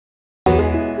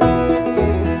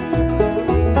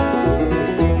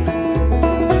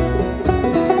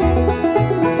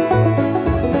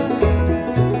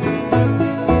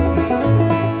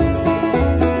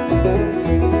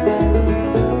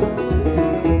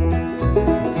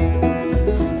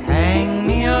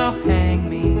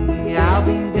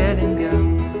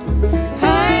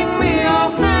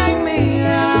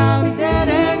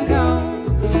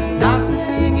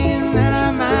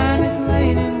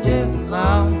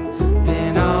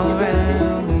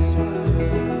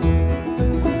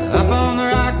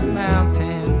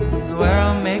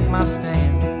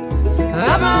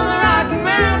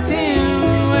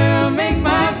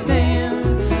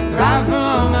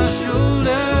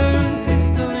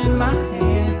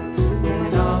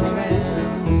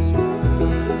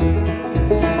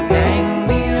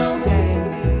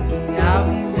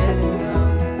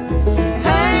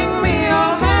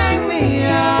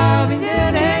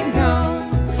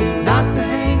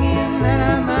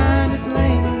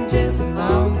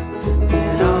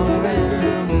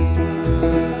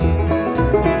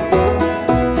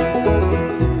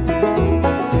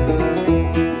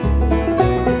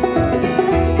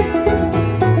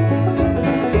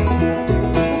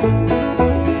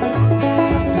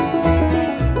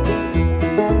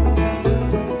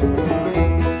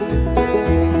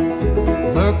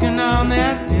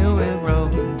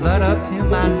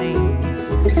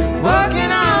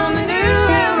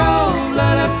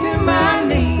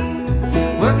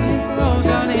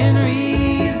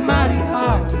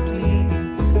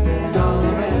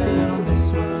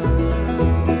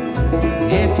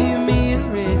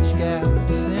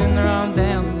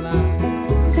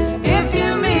line. If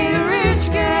you meet a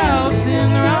rich gal,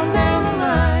 send her on down the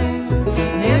line.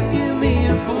 And if you meet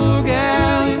a poor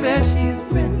gal, you bet she's a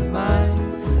friend of mine.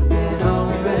 Been all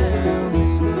around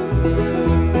this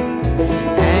world.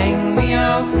 Hang me,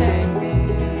 oh hang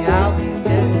me, I'll be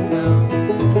dead and gone.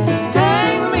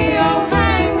 Hang me, oh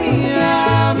hang me,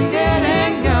 I'll be dead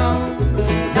and gone.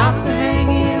 Not the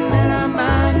hanging that I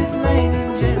mind, it's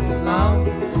laying just long.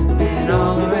 Been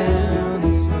all around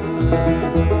this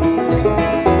world.